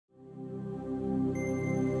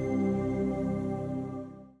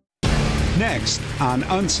Next on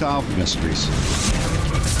Unsolved Mysteries.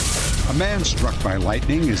 A man struck by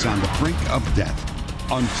lightning is on the brink of death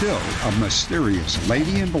until a mysterious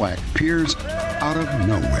lady in black appears out of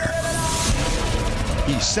nowhere.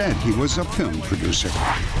 He said he was a film producer,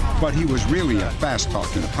 but he was really a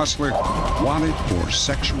fast-talking hustler wanted for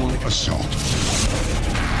sexual assault.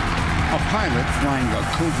 A pilot flying a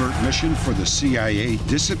covert mission for the CIA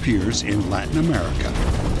disappears in Latin America.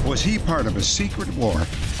 Was he part of a secret war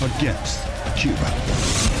against Cuba?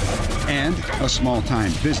 And a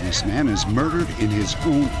small-time businessman is murdered in his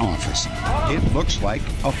own office. It looks like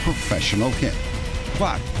a professional hit.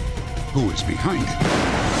 But who is behind it?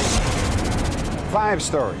 5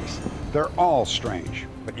 stories. They're all strange.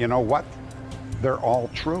 But you know what? They're all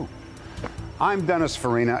true. I'm Dennis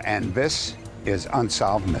Farina, and this is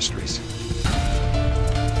Unsolved Mysteries.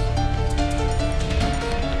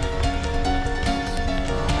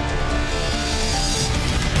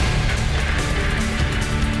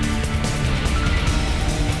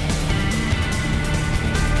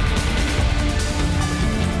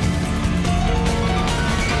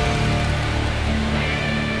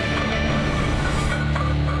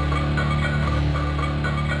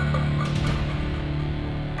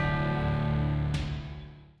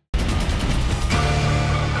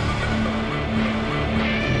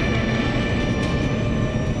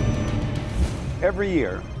 Every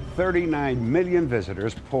year, 39 million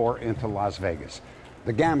visitors pour into Las Vegas,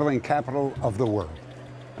 the gambling capital of the world.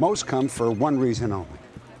 Most come for one reason only: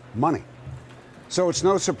 money. So it's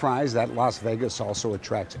no surprise that Las Vegas also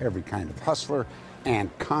attracts every kind of hustler and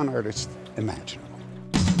con artist imaginable.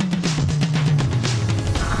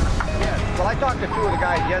 Yes, well, I talked to 2 of the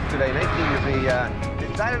guys yesterday, and they seem to be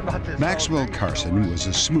excited about this. Maxwell Carson was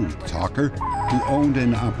a smooth talker who owned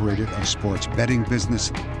and operated a sports betting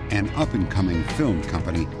business, an up-and-coming film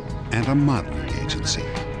company, and a modeling agency.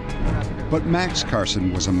 But Max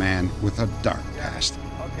Carson was a man with a dark past.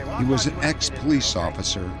 He was an ex-police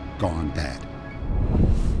officer gone bad.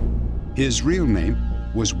 His real name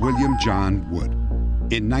was William John Wood.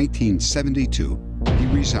 In 1972, he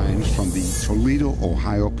resigned from the Toledo,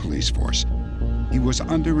 Ohio police force. He was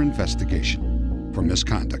under investigation for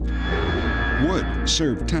misconduct. Wood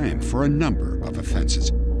served time for a number of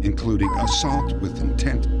offenses, including assault with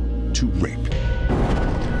intent to rape.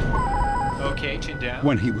 Okay, chin down.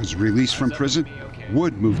 When he was released from prison,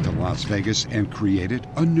 Wood moved to Las Vegas and created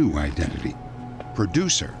a new identity: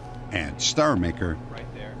 producer and star maker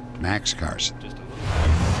Max Carson.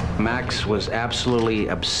 Max was absolutely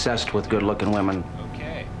obsessed with good-looking women.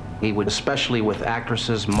 Okay. He would, especially with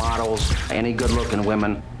actresses, models, any good-looking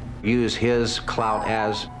women, use his clout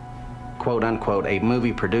as, quote-unquote, a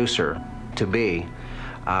movie producer to be,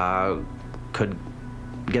 could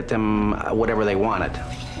get them whatever they wanted.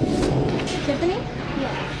 Tiffany?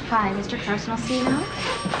 Yes. Hi, Mr. Carson, I'll see you now.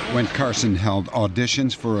 When Carson held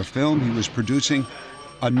auditions for a film he was producing,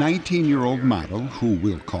 a 19-year-old model, who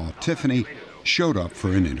we'll call Tiffany, showed up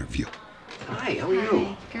for an interview. Hi, how are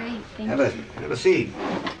you? Great, thank you. Have a seat.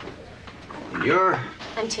 You're?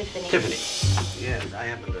 I'm Tiffany. Tiffany. Yes, I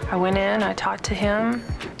happen to. I went in, I talked to him.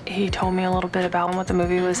 He told me a little bit about what the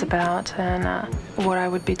movie was about and what I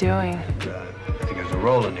would be doing. I think there's a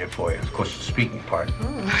role in there for you. Of course, the speaking part.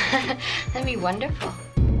 That'd be wonderful.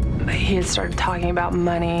 He had started talking about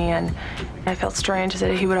money, and I felt strange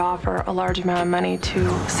that he would offer a large amount of money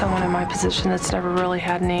to someone in my position that's never really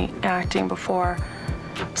had any acting before.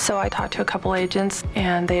 So I talked to a couple agents,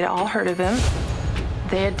 and they'd all heard of him.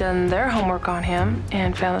 They had done their homework on him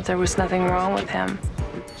and found that there was nothing wrong with him.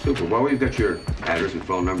 Super. Well, we've got your address and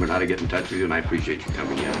phone number and how to get in touch with you, and I appreciate you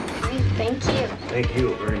coming in. Great, thank you. Thank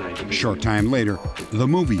you. Very nice to meet A short time later, the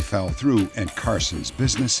movie fell through and Carson's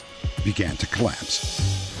business began to collapse.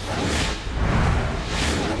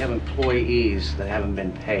 We have employees that haven't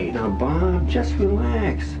been paid. Now, Bob, just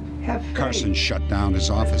relax. Have faith. Carson shut down his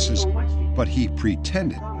offices, but he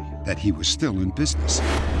pretended that he was still in business.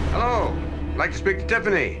 Hello. I'd like to speak to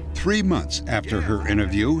Tiffany. 3 months after her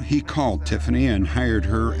interview, he called Tiffany and hired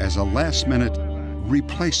her as a last-minute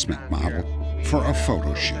replacement model for a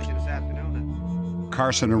photo shoot.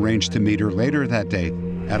 Carson arranged to meet her later that day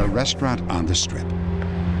at a restaurant on the Strip.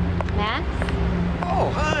 Max? Oh,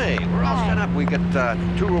 hi. We're all set up. We got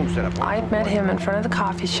 2 rooms set up. I met him in front of the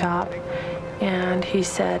coffee shop, and he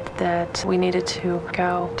said that we needed to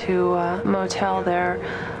go to a motel there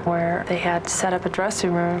where they had set up a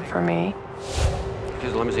dressing room for me.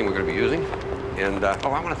 Here's the limousine we're going to be using. And, I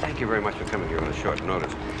want to thank you very much for coming here on a short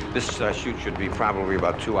notice. This shoot should be probably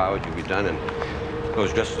about 2 hours. You'll be done, and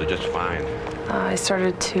those dresses are just fine. I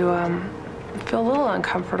started to feel a little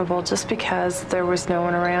uncomfortable just because there was no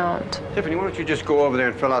one around. Tiffany, why don't you just go over there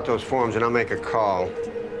and fill out those forms and I'll make a call.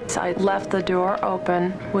 So I left the door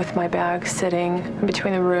open with my bag sitting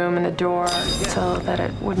between the room and the door so that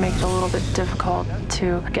it would make it a little bit difficult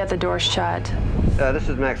to get the door shut. This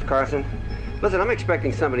is Max Carson. Listen, I'm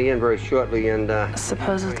expecting somebody in very shortly, and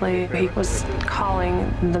supposedly he was calling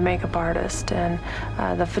the makeup artist and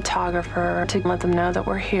the photographer to let them know that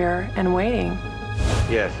we're here and waiting.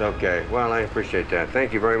 Yes, okay. Well, I appreciate that.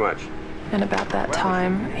 Thank you very much. And about that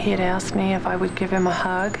time, he had asked me if I would give him a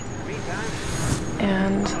hug.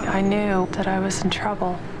 And I knew that I was in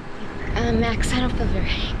trouble. Max, I don't feel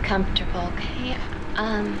very comfortable, okay?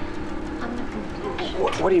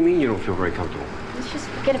 What do you mean you don't feel very comfortable? Let's just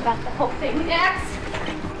forget about the whole thing, Max.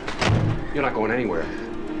 You're not going anywhere.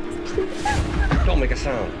 Don't make a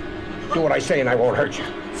sound. Do what I say and I won't hurt you.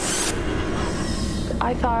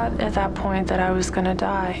 I thought at that point that I was going to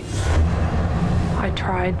die. I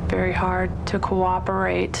tried very hard to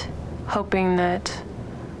cooperate, hoping that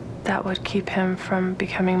that would keep him from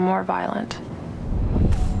becoming more violent.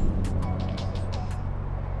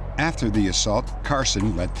 After the assault,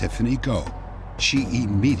 Carson let Tiffany go. She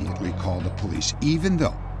immediately called the police, even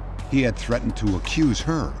though he had threatened to accuse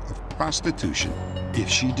her of prostitution if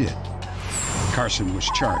she did. Carson was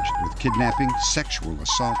charged with kidnapping, sexual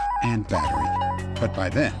assault, and battery. But by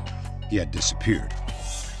then, he had disappeared.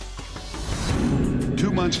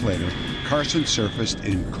 2 months later, Carson surfaced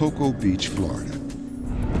in Cocoa Beach, Florida.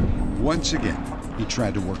 Once again, he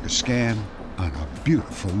tried to work a scam on a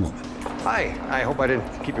beautiful woman. Hi, I hope I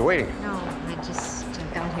didn't keep you waiting. No, I just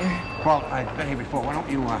got here. Well, I've been here before. Why don't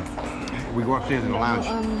you, we go upstairs in the lounge?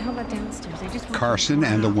 How about downstairs? I just want Carson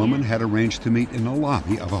and the woman had arranged to meet in the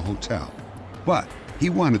lobby of a hotel. But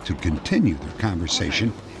he wanted to continue their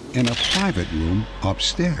conversation in a private room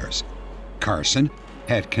upstairs. Carson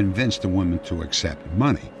had convinced the woman to accept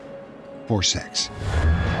money for sex.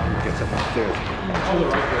 Gets up upstairs. Hold it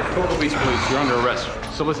right there. Cocoa Beach Police, you're under arrest.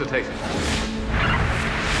 Solicitation.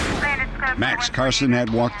 Max Carson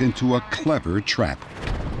had walked into a clever trap.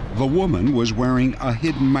 The woman was wearing a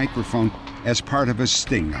hidden microphone as part of a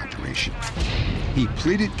sting operation. He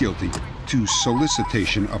pleaded guilty to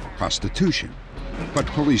solicitation of prostitution, but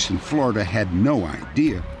police in Florida had no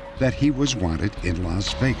idea that he was wanted in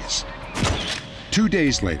Las Vegas. 2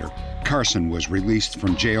 days later, Carson was released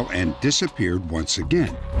from jail and disappeared once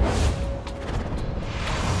again.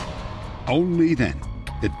 Only then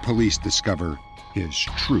did police discover his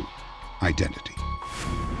true identity.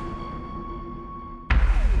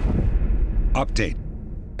 Update.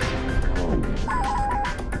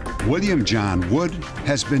 William John Wood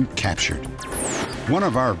has been captured. One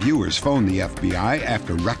of our viewers phoned the FBI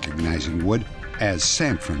after recognizing Wood as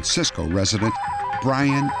San Francisco resident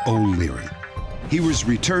Brian O'Leary. He was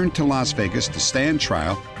returned to Las Vegas to stand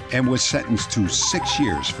trial and was sentenced to 6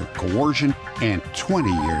 years for coercion and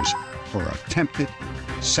 20 years for attempted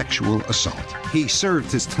sexual assault. He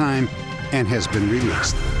served his time and has been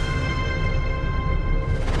released.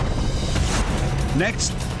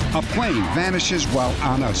 Next, a plane vanishes while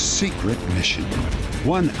on a secret mission.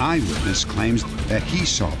 One eyewitness claims that he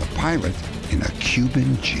saw the pilot in a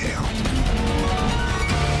Cuban jail.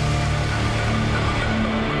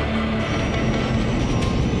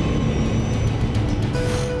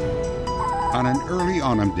 On an early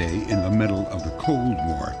autumn day in the middle of the Cold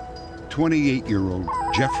War, 28-year-old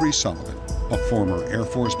Jeffrey Sullivan, a former Air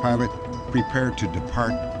Force pilot, prepared to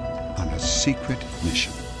depart on a secret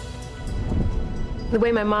mission. The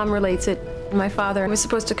way my mom relates it, my father was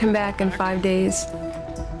supposed to come back in 5 days.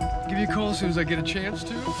 Give you a call as soon as I get a chance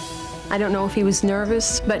to. I don't know if he was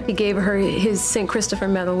nervous, but he gave her his St. Christopher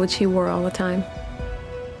medal, which he wore all the time.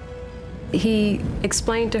 He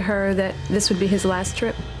explained to her that this would be his last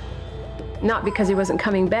trip. Not because he wasn't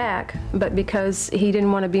coming back, but because he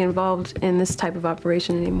didn't want to be involved in this type of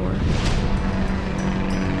operation anymore.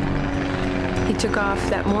 He took off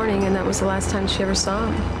that morning, and that was the last time she ever saw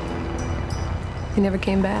him. He never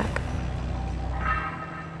came back.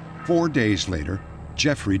 4 days later,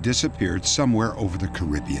 Jeffrey disappeared somewhere over the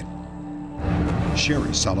Caribbean.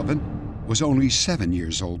 Sherry Sullivan was only 7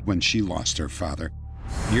 years old when she lost her father.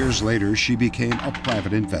 Years later, she became a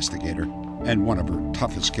private investigator, and one of her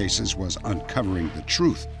toughest cases was uncovering the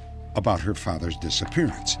truth about her father's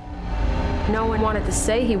disappearance. No one wanted to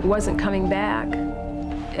say he wasn't coming back.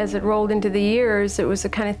 As it rolled into the years, it was the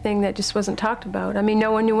kind of thing that just wasn't talked about. I mean,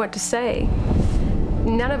 no one knew what to say.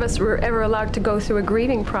 None of us were ever allowed to go through a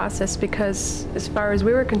grieving process because, as far as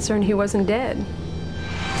we were concerned, he wasn't dead.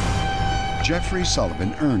 Jeffrey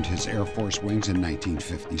Sullivan earned his Air Force wings in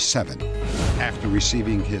 1957. After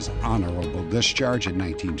receiving his honorable discharge in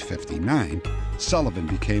 1959, Sullivan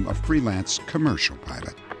became a freelance commercial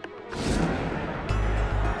pilot.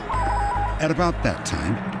 At about that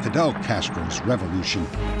time, Fidel Castro's revolution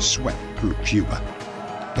swept through Cuba.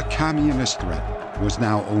 The communist threat was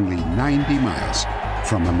now only 90 miles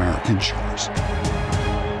from American shores.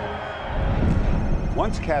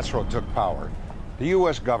 Once Castro took power, the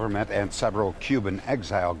U.S. government and several Cuban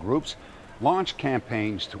exile groups launched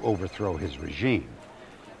campaigns to overthrow his regime.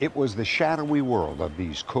 It was the shadowy world of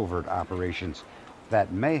these covert operations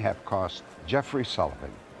that may have cost Jeffrey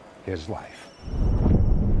Sullivan his life.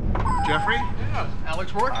 Jeffrey? Yeah,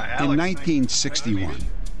 Alex Rourke. In 1961,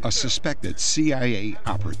 a suspected CIA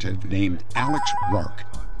operative named Alex Rourke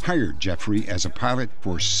hired Jeffrey as a pilot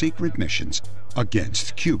for secret missions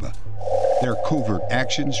against Cuba. Their covert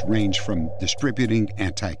actions ranged from distributing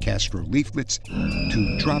anti-Castro leaflets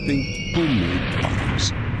to dropping homemade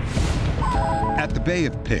bombs. At the Bay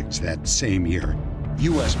of Pigs that same year,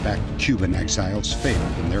 U.S.-backed Cuban exiles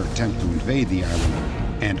failed in their attempt to invade the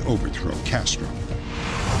island and overthrow Castro.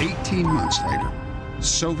 18 months later,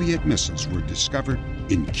 Soviet missiles were discovered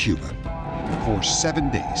in Cuba. For 7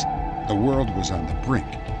 days, the world was on the brink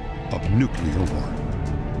of nuclear war.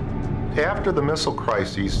 After the missile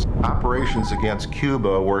crises, operations against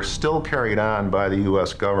Cuba were still carried on by the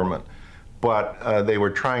U.S. government, but they were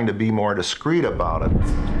trying to be more discreet about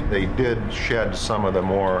it. They did shed some of the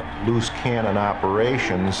more loose cannon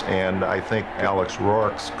operations, and I think Alex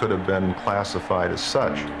Rourke's could have been classified as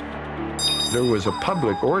such. There was a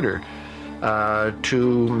public order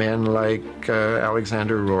to men like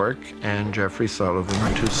Alexander Rourke and Jeffrey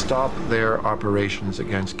Sullivan to stop their operations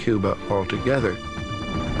against Cuba altogether.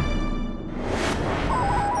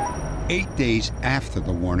 8 days after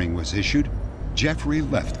the warning was issued, Jeffrey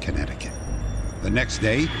left Connecticut. The next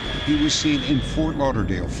day, he was seen in Fort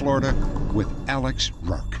Lauderdale, Florida, with Alex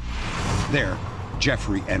Rourke. There,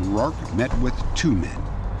 Jeffrey and Rourke met with two men.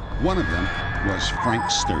 One of them was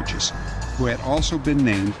Frank Sturgis, who had also been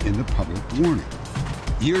named in the public warning.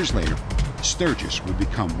 Years later, Sturgis would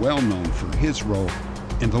become well known for his role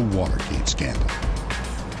in the Watergate scandal.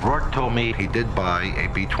 Rourke told me he did buy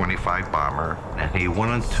a B-25 bomber, and he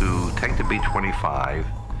wanted to take the B-25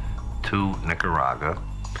 to Nicaragua.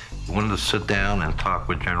 He wanted to sit down and talk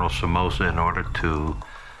with General Somoza in order to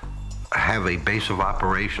have a base of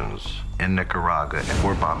operations in Nicaragua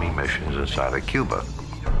for bombing missions inside of Cuba.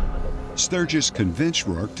 Sturgis convinced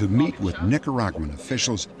Rourke to meet with Nicaraguan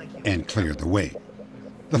officials and clear the way.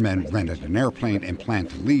 The men rented an airplane and planned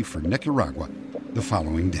to leave for Nicaragua the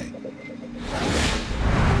following day.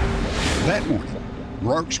 That morning,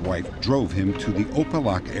 Rourke's wife drove him to the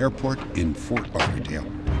Opa-locka Airport in Fort Lauderdale.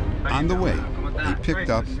 On the way, he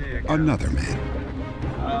picked up another man.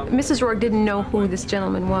 Mrs. Rourke didn't know who this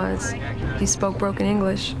gentleman was. He spoke broken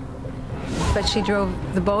English. But she drove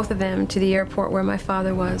the both of them to the airport where my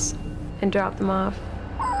father was and dropped them off.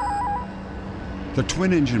 The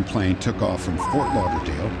twin-engine plane took off from Fort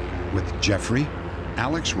Lauderdale with Jeffrey,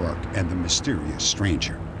 Alex Rourke, and the mysterious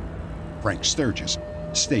stranger. Frank Sturgis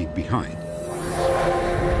stayed behind.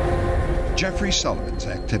 Jeffrey Sullivan's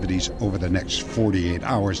activities over the next 48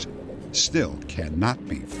 hours still cannot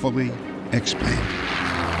be fully explained.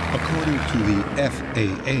 According to the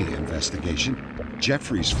FAA investigation,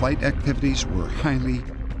 Jeffrey's flight activities were highly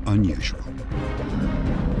unusual.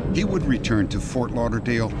 He would return to Fort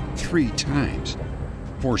Lauderdale 3 times.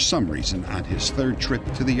 For some reason, on his third trip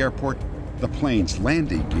to the airport, the plane's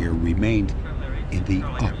landing gear remained in the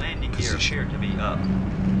up position. To be up.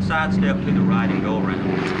 Sidestep to the right and go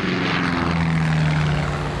around.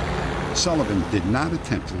 Sullivan did not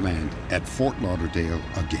attempt to land at Fort Lauderdale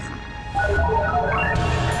again.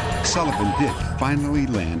 Sullivan did finally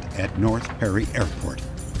land at North Perry Airport,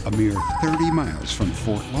 a mere 30 miles from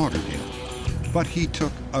Fort Lauderdale, but he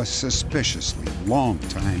took a suspiciously long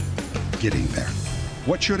time getting there.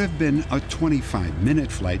 What should have been a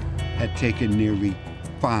 25-minute flight had taken nearly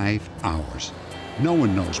 5 hours. No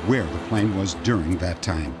one knows where the plane was during that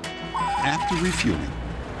time. After refueling,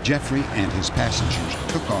 Jeffrey and his passengers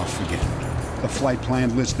took off again. The flight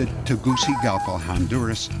plan listed Tegucigalpa,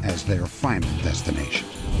 Honduras as their final destination.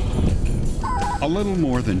 A little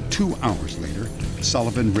more than 2 hours later,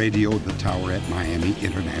 Sullivan radioed the tower at Miami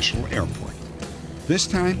International Airport. This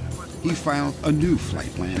time, he filed a new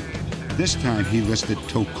flight plan. This time, he listed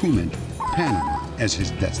Tocumen, Panama as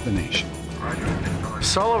his destination.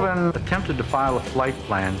 Sullivan attempted to file a flight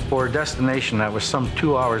plan for a destination that was some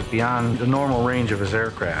 2 hours beyond the normal range of his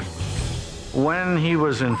aircraft. When he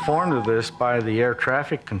was informed of this by the air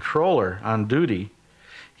traffic controller on duty,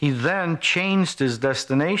 He then changed his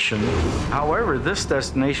destination. However, this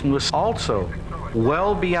destination was also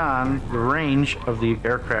well beyond the range of the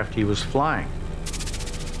aircraft he was flying.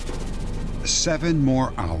 7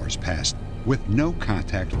 more hours passed with no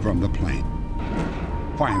contact from the plane.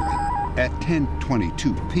 Finally, at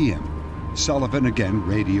 10:22 p.m., Sullivan again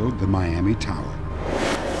radioed the Miami tower.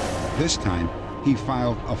 This time, he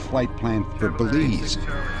filed a flight plan for Belize.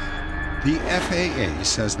 The FAA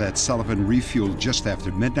says that Sullivan refueled just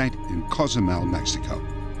after midnight in Cozumel, Mexico.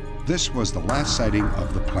 This was the last sighting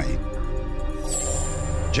of the plane.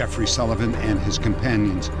 Jeffrey Sullivan and his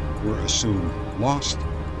companions were assumed lost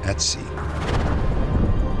at sea.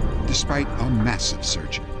 Despite a massive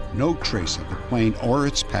search, no trace of the plane or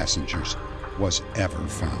its passengers was ever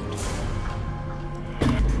found.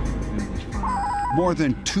 More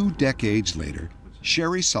than 2 decades later,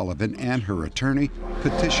 Sherry Sullivan and her attorney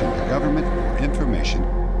petitioned the government for information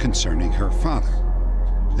concerning her father.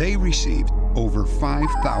 They received over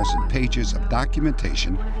 5,000 pages of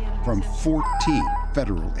documentation from 14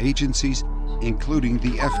 federal agencies, including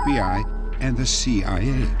the FBI and the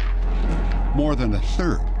CIA. More than a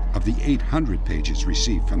third of the 800 pages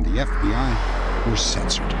received from the FBI were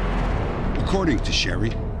censored. According to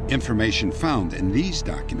Sherry, information found in these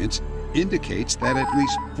documents indicates that at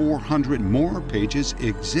least 400 more pages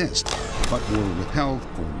exist, but were withheld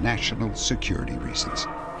for national security reasons.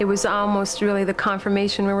 It was almost really the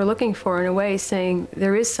confirmation we were looking for, in a way, saying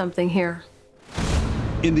there is something here.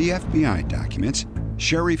 In the FBI documents,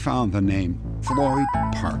 Sherry found the name Floyd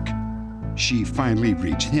Park. She finally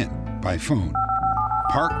reached him by phone.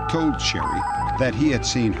 Park told Sherry that he had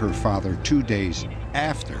seen her father 2 days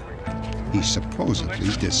after he supposedly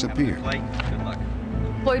disappeared.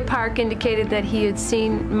 Floyd Park indicated that he had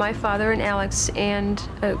seen my father and Alex and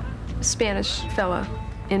a Spanish fella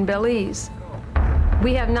in Belize.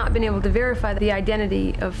 We have not been able to verify the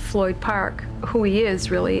identity of Floyd Park, who he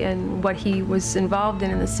is really, and what he was involved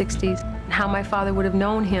in the 60s, how my father would have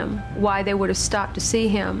known him, why they would have stopped to see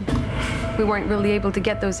him. We weren't really able to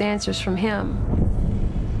get those answers from him.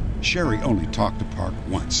 Sherry only talked to Park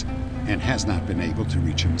once and has not been able to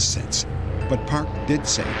reach him since. But Park did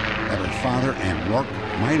say that her father and Rourke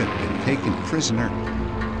might have been taken prisoner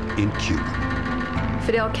in Cuba.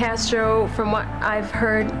 Fidel Castro, from what I've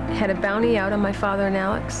heard, had a bounty out on my father and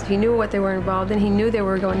Alex. He knew what they were involved in. He knew they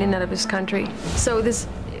were going in and out of his country. So there's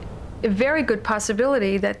a very good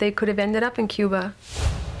possibility that they could have ended up in Cuba.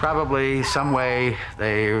 Probably some way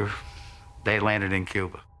they landed in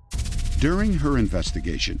Cuba. During her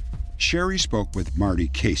investigation, Sherry spoke with Marty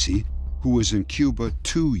Casey, who was in Cuba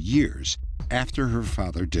 2 years after her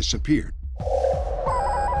father disappeared.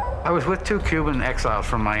 I was with 2 Cuban exiles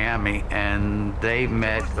from Miami, and they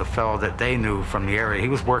met a fellow that they knew from the area. He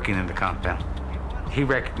was working in the compound. He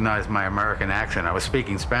recognized my American accent. I was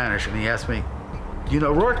speaking Spanish, and he asked me, "You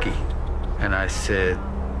know Rourke?" And I said,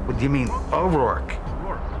 "What do you mean, O'Rourke?"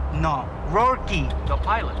 No, Rourke, the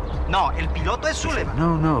pilot. No, el piloto es Sullivan.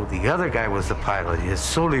 No, the other guy was the pilot. It's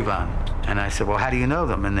Sullivan. And I said, "Well, how do you know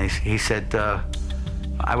them?" And he said,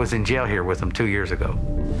 "I was in jail here with them 2 years ago."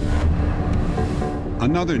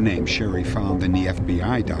 Another name Sherry found in the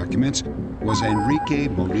FBI documents was Enrique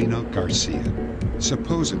Molina Garcia,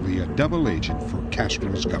 supposedly a double agent for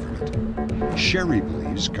Castro's government. Sherry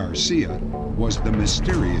believes Garcia was the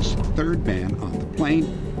mysterious third man on the plane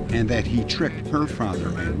and that he tricked her father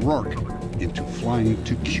and Rourke into flying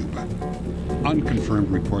to Cuba. Unconfirmed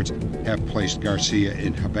reports have placed Garcia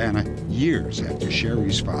in Havana years after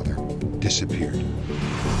Sherry's father disappeared.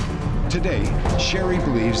 Today, Sherry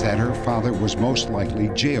believes that her father was most likely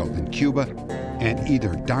jailed in Cuba and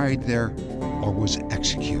either died there or was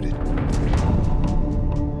executed.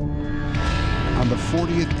 On the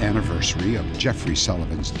 40th anniversary of Jeffrey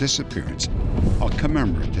Sullivan's disappearance, a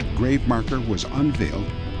commemorative grave marker was unveiled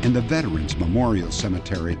in the Veterans Memorial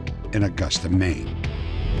Cemetery in Augusta, Maine.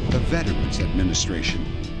 The Veterans Administration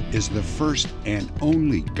is the first and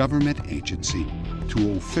only government agency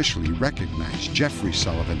to officially recognize Jeffrey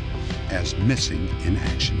Sullivan as missing in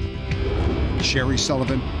action. Sherry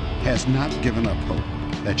Sullivan has not given up hope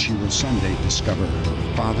that she will someday discover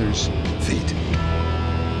her father's fate.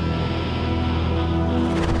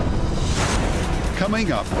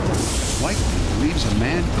 Coming up, Lightning believes a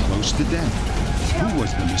man close to death. Who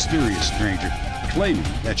was the mysterious stranger claiming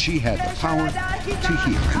that she had the power to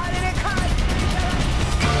heal him?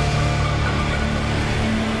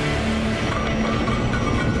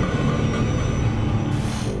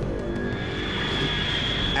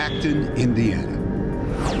 Acton, Indiana.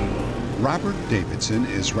 Robert Davidson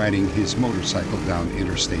is riding his motorcycle down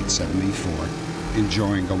Interstate 74,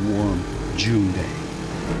 enjoying a warm June day.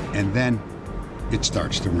 And then it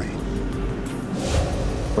starts to rain.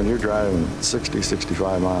 When you're driving 60,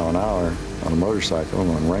 65 mile an hour on a motorcycle,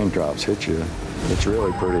 and when raindrops hit you, it's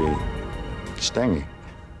really pretty stingy.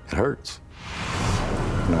 It hurts.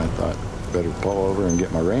 And I thought, better pull over and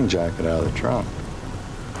get my rain jacket out of the trunk.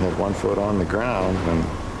 I had one foot on the ground, and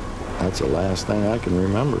that's the last thing I can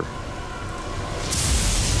remember.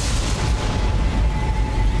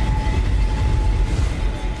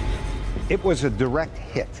 It was a direct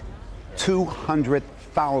hit.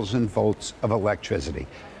 200,000 volts of electricity.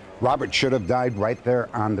 Robert should have died right there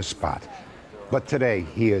on the spot. But today,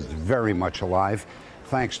 he is very much alive,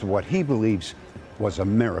 thanks to what he believes was a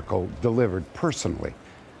miracle delivered personally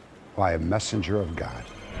by a messenger of God.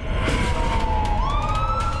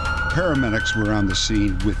 Paramedics were on the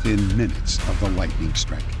scene within minutes of the lightning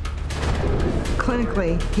strike.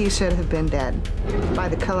 Clinically, he should have been dead. By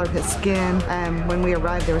the color of his skin, when we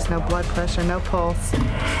arrived, there was no blood pressure, no pulse.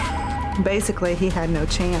 Basically, he had no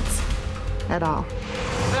chance at all.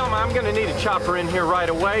 Thelma, I'm gonna need a chopper in here right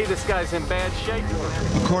away. This guy's in bad shape.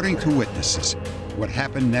 According to witnesses, what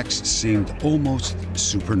happened next seemed almost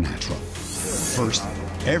supernatural. First,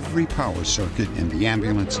 every power circuit in the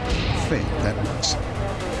ambulance failed at once.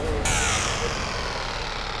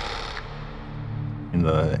 And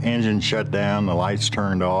the engine shut down, the lights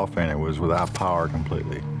turned off, and it was without power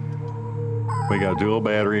completely. We got dual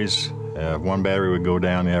batteries. One battery would go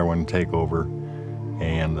down, the other one would take over,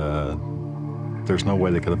 and there's no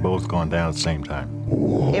way they could have both gone down at the same time.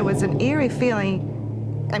 It was an eerie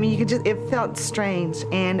feeling. I mean, it felt strange.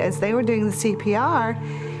 And as they were doing the CPR,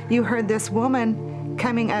 you heard this woman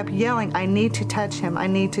coming up yelling, "I need to touch him, I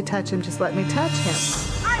need to touch him, just let me touch him.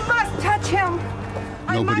 I must touch him."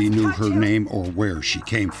 Nobody knew her name or where she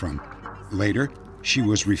came from. Later, she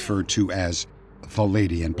was referred to as the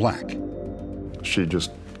Lady in Black. She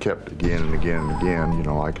just kept again and again and again, you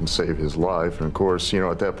know, I can save his life. And of course, you know,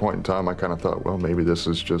 at that point in time, I kind of thought, well, maybe this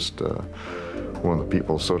is just one of the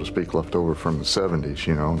people, so to speak, left over from the 70s,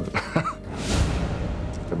 you know.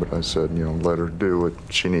 But I said, you know, let her do what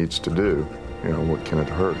she needs to do. You know, what can it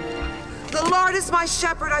hurt? The Lord is my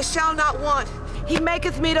shepherd, I shall not want. He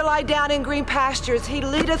maketh me to lie down in green pastures. He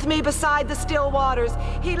leadeth me beside the still waters.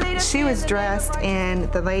 He leadeth She was dressed in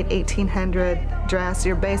the late 1800 dress,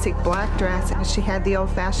 your basic black dress, and she had the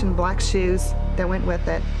old-fashioned black shoes that went with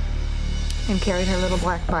it, and carried her little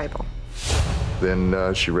black Bible.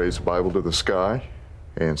 Then she raised the Bible to the sky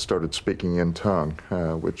and started speaking in tongue,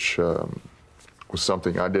 which was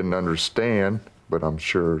something I didn't understand, but I'm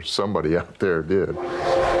sure somebody out there did.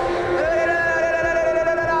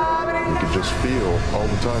 You could just feel all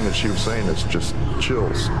the time that she was saying it's just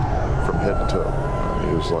chills from head to toe.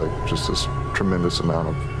 It was like just this tremendous amount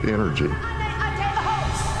of energy.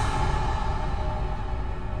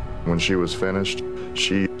 When she was finished,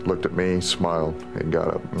 she looked at me, smiled, and got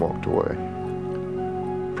up and walked away.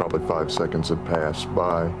 Probably 5 seconds had passed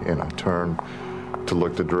by, and I turned to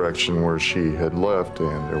look the direction where she had left,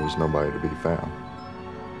 and there was nobody to be found.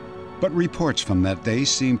 But reports from that day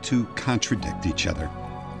seemed to contradict each other.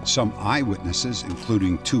 Some eyewitnesses,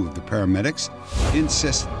 including 2 of the paramedics,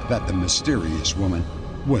 insist that the mysterious woman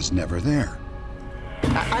was never there.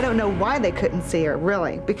 I don't know why they couldn't see her,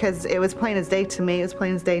 really, because it was plain as day to me, it was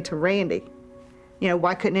plain as day to Randy. You know,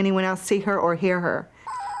 why couldn't anyone else see her or hear her?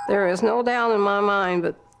 There is no doubt in my mind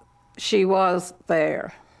that she was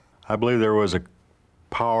there. I believe there was a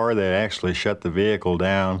power that actually shut the vehicle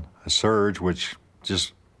down, a surge which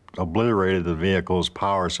just obliterated the vehicle's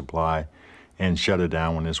power supply and shut it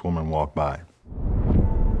down when this woman walked by.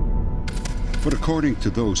 But according to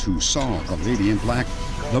those who saw the Lady in Black,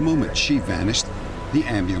 the moment she vanished, the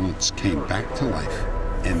ambulance came back to life.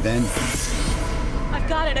 And then... I've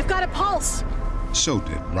got a pulse! So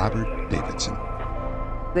did Robert Davidson.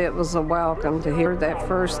 It was a welcome to hear that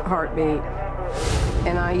first heartbeat.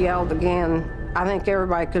 And I yelled again. I think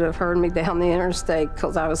everybody could have heard me down the interstate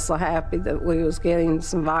because I was so happy that we was getting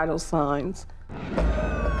some vital signs.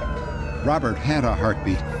 Robert had a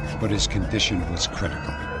heartbeat, but his condition was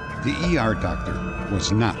critical. The ER doctor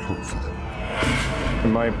was not hopeful.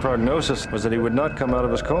 My prognosis was that he would not come out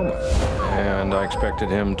of his coma. And I expected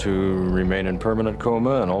him to remain in permanent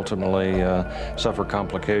coma and ultimately suffer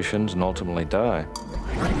complications and ultimately die.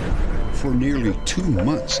 For nearly 2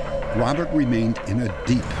 months, Robert remained in a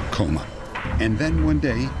deep coma. And then one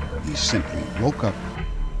day, he simply woke up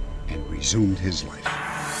and resumed his life.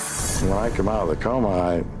 When I came out of the coma,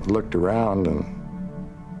 I looked around and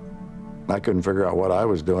I couldn't figure out what I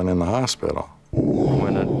was doing in the hospital.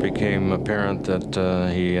 When it became apparent that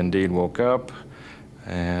he indeed woke up,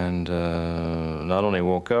 and not only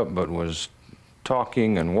woke up, but was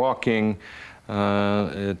talking and walking,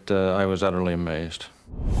 I was utterly amazed.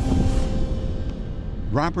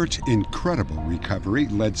 Robert's incredible recovery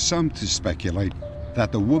led some to speculate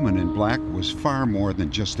that the woman in black was far more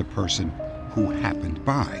than just a person who happened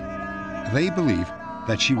by. They believe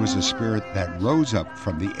that she was a spirit that rose up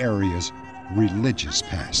from the area's religious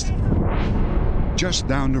past. Just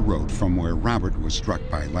down the road from where Robert was struck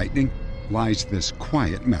by lightning lies this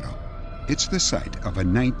quiet meadow. It's the site of a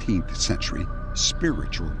 19th century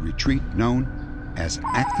spiritual retreat known as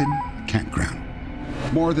Acton Campground.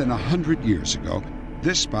 More than 100 years ago,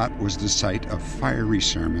 this spot was the site of fiery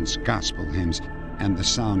sermons, gospel hymns, and the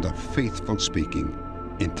sound of faithful speaking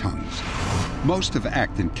in tongues. Most of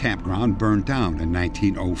Acton Campground burned down in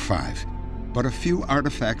 1905, but a few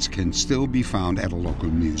artifacts can still be found at a local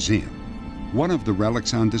museum. One of the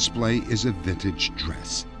relics on display is a vintage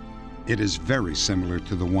dress. It is very similar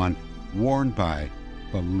to the one worn by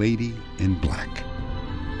the Lady in Black.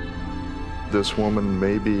 This woman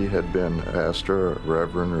maybe had been a pastor, a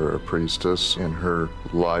reverend, or a priestess in her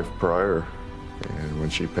life prior. And when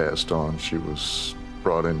she passed on, she was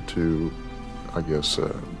brought into, I guess,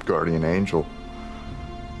 a guardian angel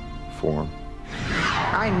form.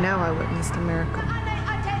 I know I witnessed a miracle.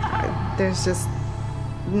 There's just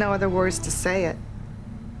no other words to say it.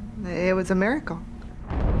 It was a miracle.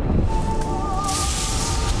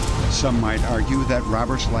 Some might argue that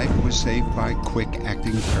Robert's life was saved by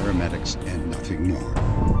quick-acting paramedics and nothing more.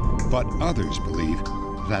 But others believe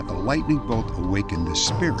that the lightning bolt awakened the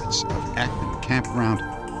spirits of Acton Campground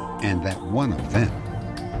and that one of them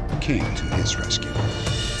came to his rescue.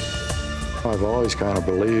 I've always kind of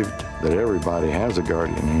believed that everybody has a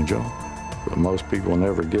guardian angel, but most people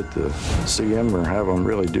never get to see him or have him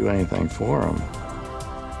really do anything for them.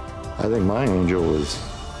 I think my angel was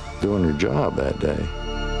doing her job that day.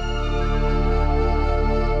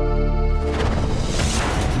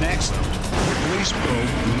 Next, police probe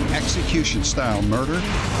the execution-style murder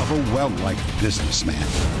of a well-liked businessman.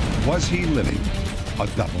 Was he living a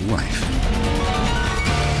double life?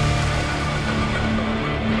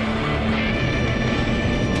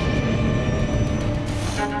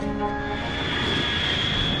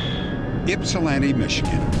 Ypsilanti,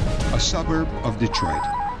 Michigan, a suburb of Detroit.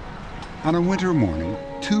 On a winter morning,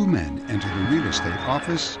 two men enter the real estate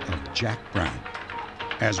office of Jack Brown.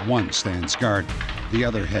 As one stands guard, the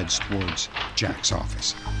other heads towards Jack's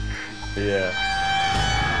office. Yeah.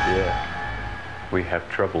 We have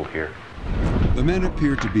trouble here. The men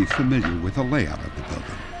appear to be familiar with the layout of the building.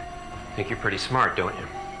 Think you're pretty smart, don't you?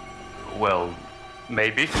 Well,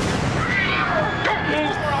 maybe. Don't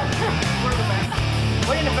move or I'll shoot. Where's the back?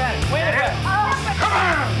 Way in the back. Way in the back. Come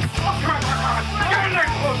on! Get in there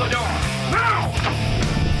and close the door! Now!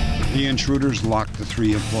 The intruders lock the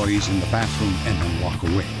three employees in the bathroom and then walk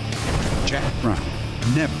away. Jack Brown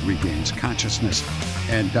never regains consciousness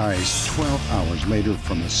and dies 12 hours later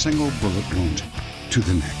from a single bullet wound to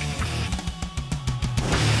the neck.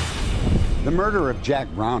 The murder of Jack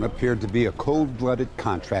Brown appeared to be a cold-blooded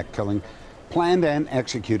contract killing planned and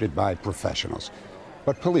executed by professionals.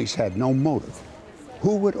 But police had no motive.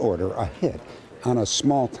 Who would order a hit on a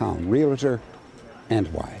small-town realtor and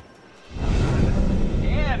why?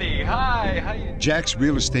 Annie, hi. How you? Jack's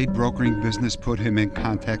real estate brokering business put him in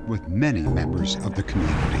contact with many members of the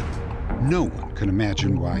community. No one could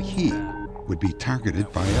imagine why he would be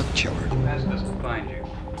targeted by a killer. Asked us to find you.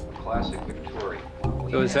 Classic Victoria.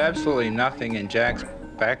 There was absolutely nothing in Jack's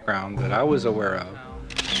background that I was aware of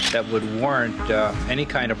that would warrant any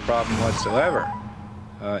kind of problem whatsoever,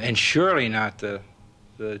 and surely not the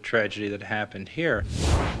tragedy that happened here.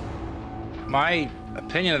 My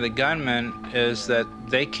opinion of the gunmen is that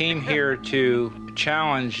they came here to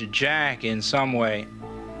challenge Jack in some way.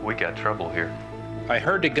 We got trouble here. I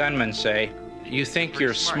heard the gunman say, "You think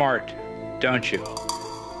you're smart, don't you?"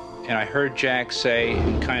 And I heard Jack say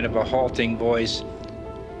in kind of a halting voice,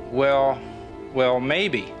 well,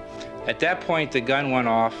 maybe. At that point, the gun went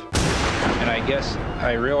off, and I guess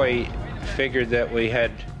I really figured that we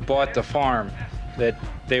had bought the farm, that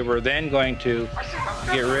they were then going to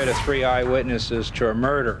get rid of 3 eyewitnesses to a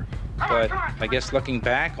murder. But I guess looking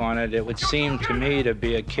back on it, it would seem to me to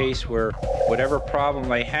be a case where whatever problem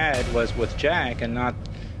they had was with Jack and not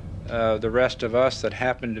the rest of us that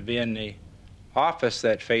happened to be in the office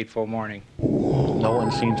that fateful morning. No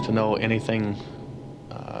one seems to know anything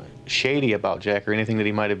shady about Jack or anything that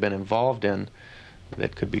he might have been involved in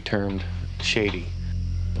that could be termed shady,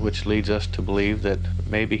 which leads us to believe that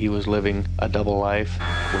maybe he was living a double life,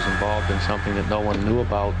 was involved in something that no one knew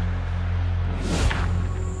about.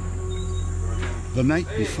 The night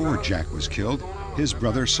before Jack was killed, his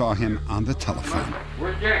brother saw him on the telephone.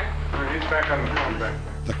 Where's Jack? He's back on the phone back.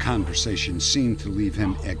 The conversation seemed to leave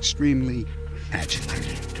him extremely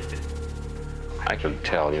agitated. I could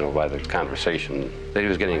tell, by the conversation that he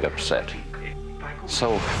was getting upset.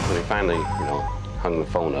 So when he finally, hung the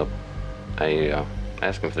phone up, I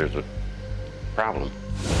asked him if there's a problem.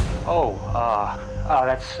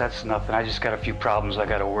 That's nothing. I just got a few problems I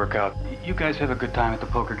got to work out. You guys have a good time at the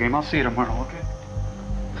poker game. I'll see you tomorrow, okay?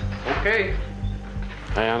 Okay.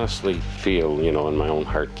 I honestly feel, in my own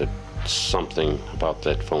heart that something about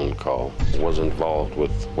that phone call was involved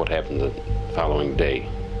with what happened the following day.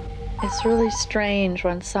 It's really strange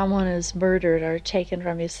when someone is murdered or taken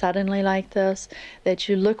from you suddenly like this, that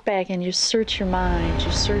you look back and you search your mind,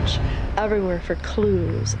 you search everywhere for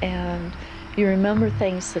clues, and you remember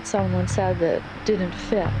things that someone said that didn't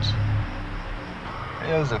fit.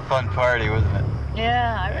 It was a fun party, wasn't it?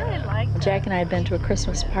 Yeah, I really liked it. Jack and I had been to a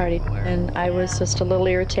Christmas party, and I was just a little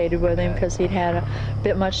irritated with him because he'd had a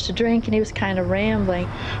bit much to drink and he was kind of rambling.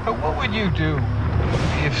 But what would you do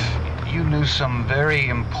if you knew some very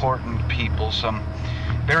important people, some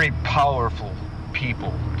very powerful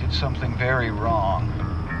people, did something very wrong?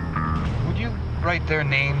 Would you write their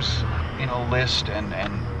names in a list and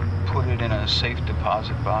put it in a safe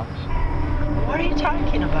deposit box? What are you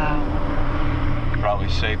talking about? Probably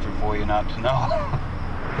safer for you not to know.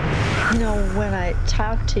 When I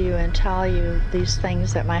talk to you and tell you these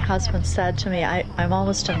things that my husband said to me, I'm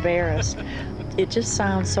almost embarrassed. It just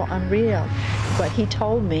sounds so unreal. But he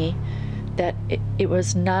told me that it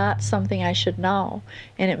was not something I should know.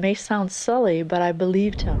 And it may sound silly, but I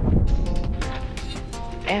believed him.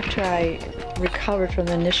 After I recovered from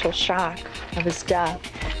the initial shock of his death,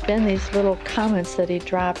 then these little comments that he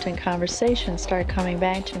dropped in conversation started coming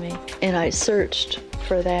back to me. And I searched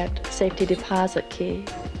for that safety deposit key.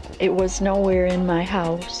 It was nowhere in my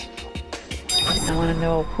house. I want to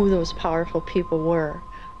know who those powerful people were.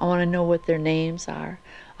 I want to know what their names are.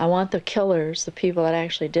 I want the killers, the people that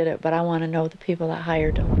actually did it, but I want to know the people that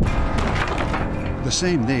hired them. The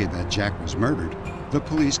same day that Jack was murdered, the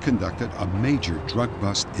police conducted a major drug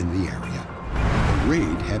bust in the area. The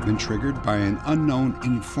raid had been triggered by an unknown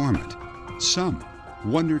informant. Some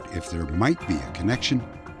wondered if there might be a connection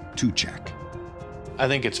to Jack. I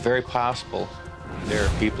think it's very possible there are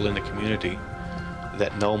people in the community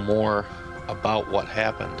that know more about what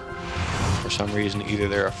happened. For some reason, either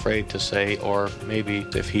they're afraid to say, or maybe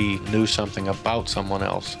if he knew something about someone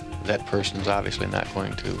else, that person's obviously not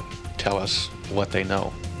going to tell us what they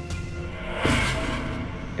know.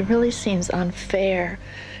 It really seems unfair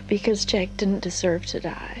because Jack didn't deserve to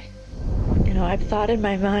die. I've thought in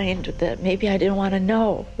my mind that maybe I didn't want to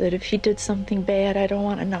know, that if he did something bad, I don't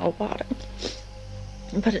want to know about it.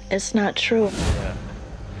 But it's not true.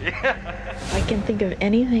 Yeah. I can think of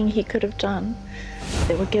anything he could have done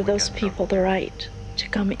that would give those people the right to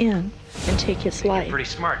come in and take his life. You're pretty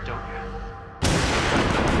smart, don't you?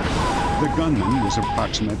 The gunman was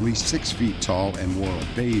approximately 6 feet tall and wore a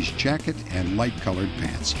beige jacket and light-colored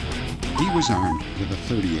pants. He was armed with a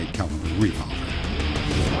 .38 caliber revolver.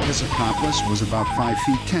 His accomplice was about 5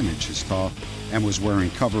 feet 10 inches tall and was wearing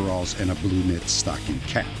coveralls and a blue knit stocking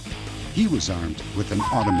cap. He was armed with an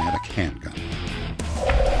automatic handgun.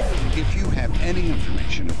 If you have any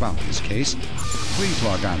information about this case, please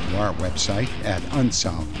log on to our website at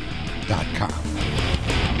unsolved.com.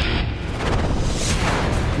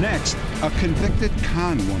 Next, a convicted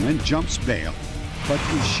con woman jumps bail, but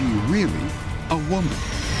is she really a woman?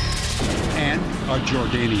 And a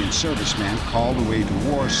Jordanian serviceman called away to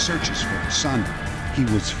war searches for his son he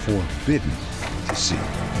was forbidden to see.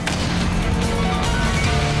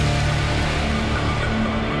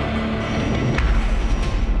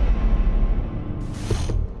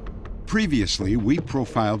 Previously, we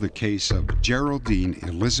profiled the case of Geraldine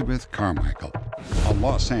Elizabeth Carmichael, a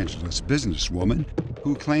Los Angeles businesswoman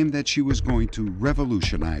who claimed that she was going to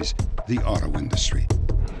revolutionize the auto industry.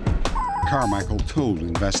 Carmichael told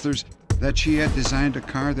investors that she had designed a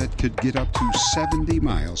car that could get up to 70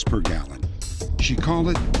 miles per gallon. She called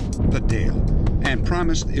it the Dale and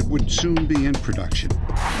promised it would soon be in production.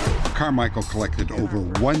 Carmichael collected over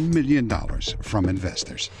 $1 million from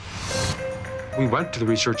investors. We went to the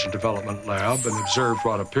research and development lab and observed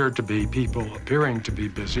what appeared to be people appearing to be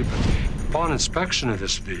busy, but upon inspection of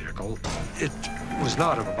this vehicle, it was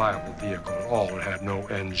not a viable vehicle at all. It had no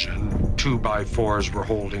engine. 2x4s were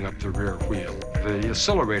holding up the rear wheel. The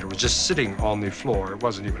accelerator was just sitting on the floor. It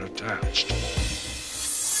wasn't even attached.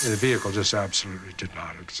 The vehicle just absolutely did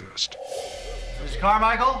not exist. Mr.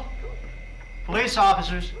 Carmichael, police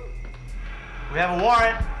officers, we have a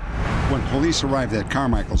warrant. When police arrived at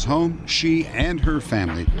Carmichael's home, she and her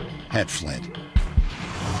family had fled.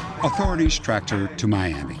 Authorities tracked her to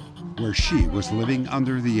Miami, where she was living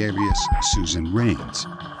under the alias Susan Raines.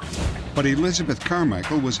 But Elizabeth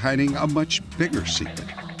Carmichael was hiding a much bigger secret.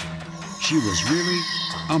 She was really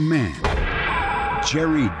a man,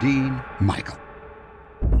 Jerry Dean Michael.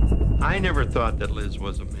 I never thought that Liz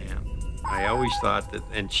was a man. I always thought that,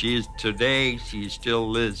 and she is today, she's still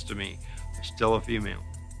Liz to me, still a female.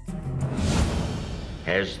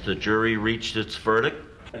 Has the jury reached its verdict?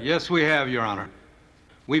 Yes, we have, Your Honor.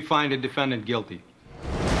 We find the defendant guilty.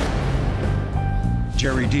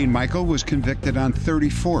 Jerry Dean Michael was convicted on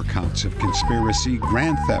 34 counts of conspiracy,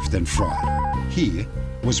 grand theft, and fraud. He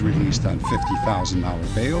was released on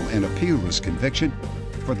 $50,000 bail and appealed his conviction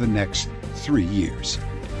for the next 3 years.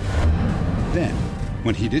 Then,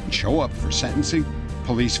 when he didn't show up for sentencing,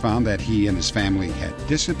 police found that he and his family had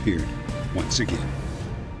disappeared once again.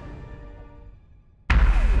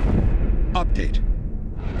 Update.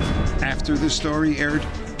 After the story aired,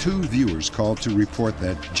 2 viewers called to report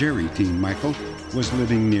that Jerry Dean Michael was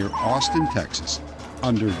living near Austin, Texas,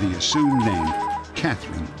 under the assumed name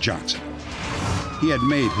Catherine Johnson. He had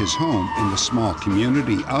made his home in the small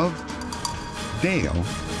community of Dale,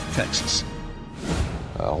 Texas.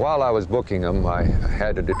 While I was booking him, I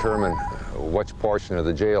had to determine which portion of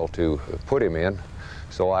the jail to put him in.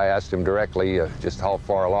 So I asked him directly just how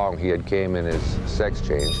far along he had came in his sex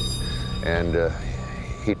change. And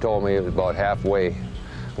he told me it was about halfway,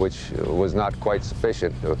 which was not quite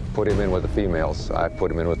sufficient to put him in with the females. I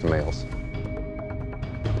put him in with the males.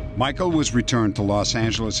 Michael was returned to Los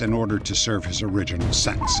Angeles in order to serve his original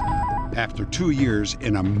sentence. After 2 years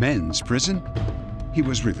in a men's prison, he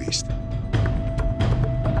was released.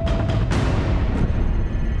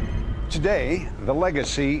 Today, the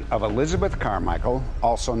legacy of Elizabeth Carmichael,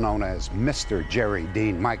 also known as Mr. Jerry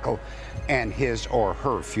Dean Michael, and his or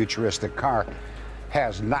her futuristic car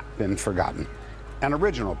has not been forgotten. An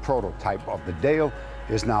original prototype of the Dale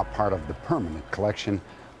is now part of the permanent collection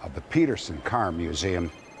of the Peterson Car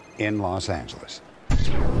Museum in Los Angeles.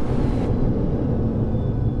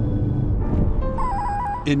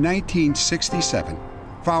 In 1967,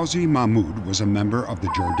 Fawzi Mahmoud was a member of the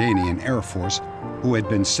Jordanian Air Force who had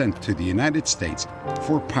been sent to the United States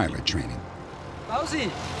for pilot training.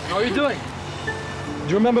 Fawzi, how are you doing? Do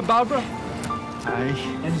you remember Barbara? Hi.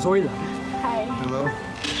 And Zoila. Hi. Hello.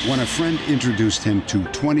 When a friend introduced him to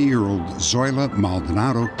 20-year-old Zoila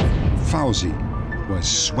Maldonado, Fawzi was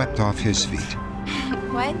swept off his feet.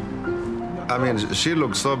 What? I mean, she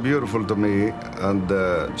looked so beautiful to me,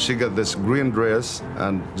 and she got this green dress,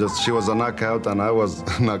 and just she was a knockout, and I was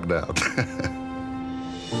knocked out.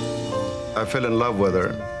 I fell in love with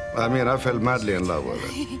her. I mean, I fell madly in love with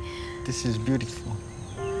her. This is beautiful.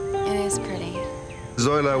 It is pretty.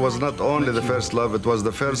 Zoila was not only the first love, it was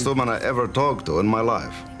the first woman I ever talked to in my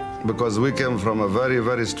life. Because we came from a very,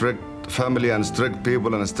 very strict family and strict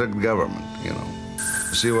people and a strict government, you know.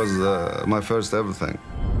 She was my first everything.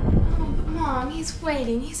 Mom, he's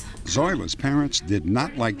waiting. Zoila's parents did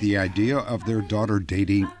not like the idea of their daughter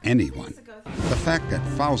dating anyone. The fact that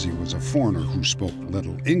Fawzi was a foreigner who spoke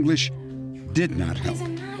little English did not help. He's a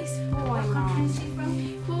nice boy, Mom.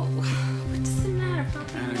 Well, what does it matter?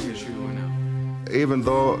 I guess you went out. Even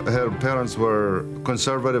though her parents were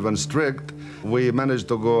conservative and strict, we managed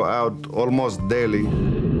to go out almost daily.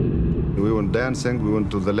 We went dancing, we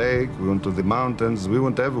went to the lake, we went to the mountains, we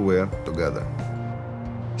went everywhere together.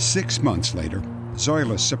 6 months later,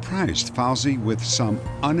 Zoila surprised Fawzi with some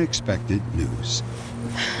unexpected news.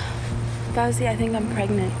 Fawzi, I think I'm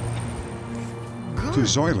pregnant. To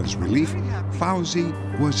Zoila's relief, Fawzi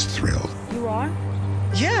was thrilled. You are?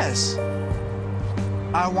 Yes.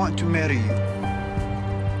 I want to marry you.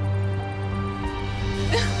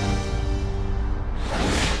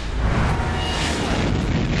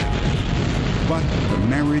 But the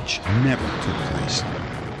marriage never took place.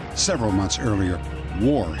 Several months earlier,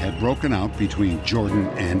 war had broken out between Jordan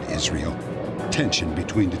and Israel. Tension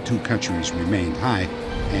between the two countries remained high,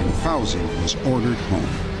 and Fawzi was ordered home.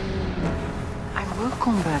 I will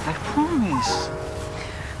come back, I promise.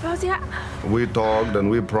 Fawzi, We talked and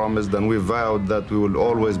we promised and we vowed that we would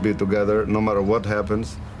always be together, no matter what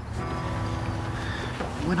happens.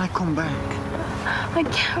 When I come back. I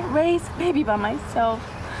can't raise a baby by myself.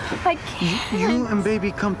 I can't. You and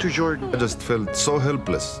baby come to Jordan. I just felt so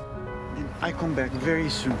helpless. And I come back very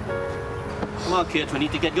soon. Come on, kids, we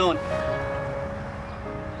need to get going.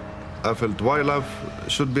 I felt why love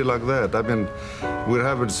should be like that. I mean, we're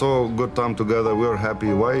having so good time together, we're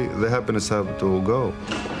happy. Why the happiness have to go?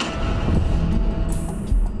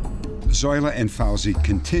 Zoila and Fawzi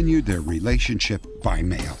continued their relationship by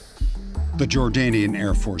mail. The Jordanian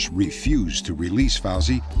Air Force refused to release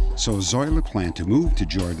Fawzi, so Zoila planned to move to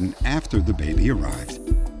Jordan after the baby arrived.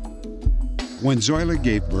 When Zoila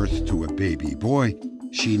gave birth to a baby boy,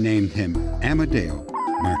 she named him Amadeo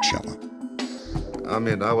Marcello. I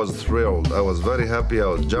mean, I was thrilled. I was very happy. I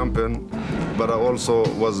was jumping, but I also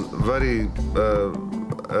was very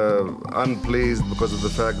unpleased because of the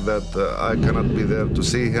fact that I cannot be there to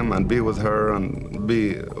see him and be with her and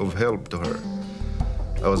be of help to her.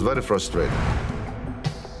 I was very frustrated.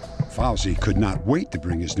 Fawzi could not wait to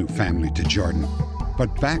bring his new family to Jordan,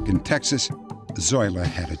 but back in Texas, Zoila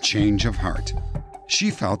had a change of heart.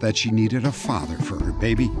 She felt that she needed a father for her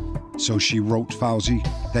baby, so she wrote Fawzi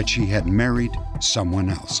that she had married someone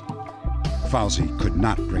else. Fawzi could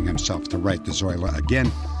not bring himself to write to Zoila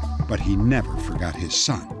again, but he never forgot his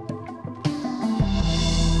son.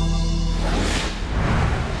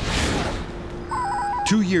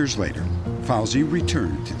 Two years later, Fawzi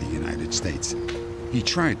returned to the United States. He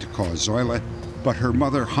tried to call Zoila, but her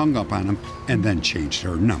mother hung up on him and then changed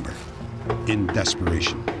her number. In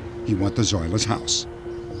desperation, he went to Zoila's house.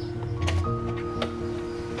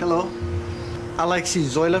 Hello? I'd like to see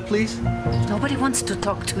Zoila, please. Nobody wants to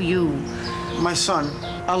talk to you. My son.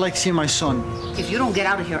 I'd like to see my son. If you don't get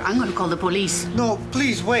out of here, I'm going to call the police. No,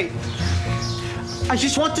 please, wait. I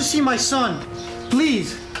just want to see my son.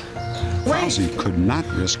 Please. Fawzi could not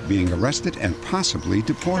risk being arrested and possibly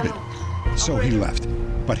deported. So he left,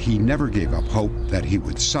 but he never gave up hope that he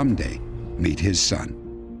would someday meet his son.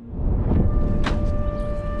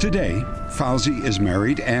 Today, Fawzi is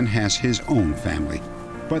married and has his own family,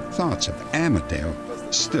 but thoughts of Amadeo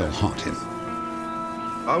still haunt him.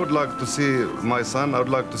 I would like to see my son. I would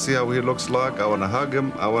like to see how he looks like. I want to hug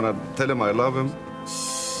him. I want to tell him I love him.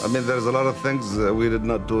 I mean, there's a lot of things we did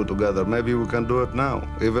not do together. Maybe we can do it now,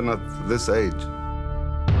 even at this age.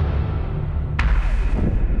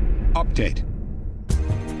 Update.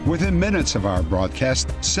 Within minutes of our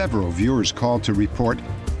broadcast, several viewers called to report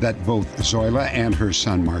that both Zoila and her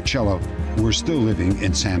son Marcello were still living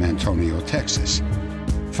in San Antonio, Texas.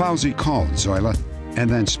 Fawzi called Zoila and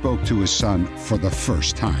then spoke to his son for the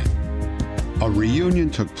first time. A reunion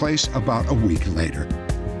took place about a week later.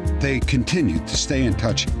 They continued to stay in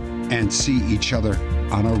touch and see each other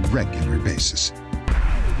on a regular basis.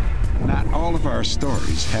 Not all of our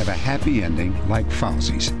stories have a happy ending like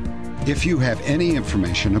Fawzi's. If you have any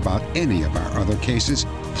information about any of our other cases,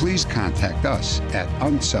 please contact us at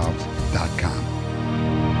unsolved.com.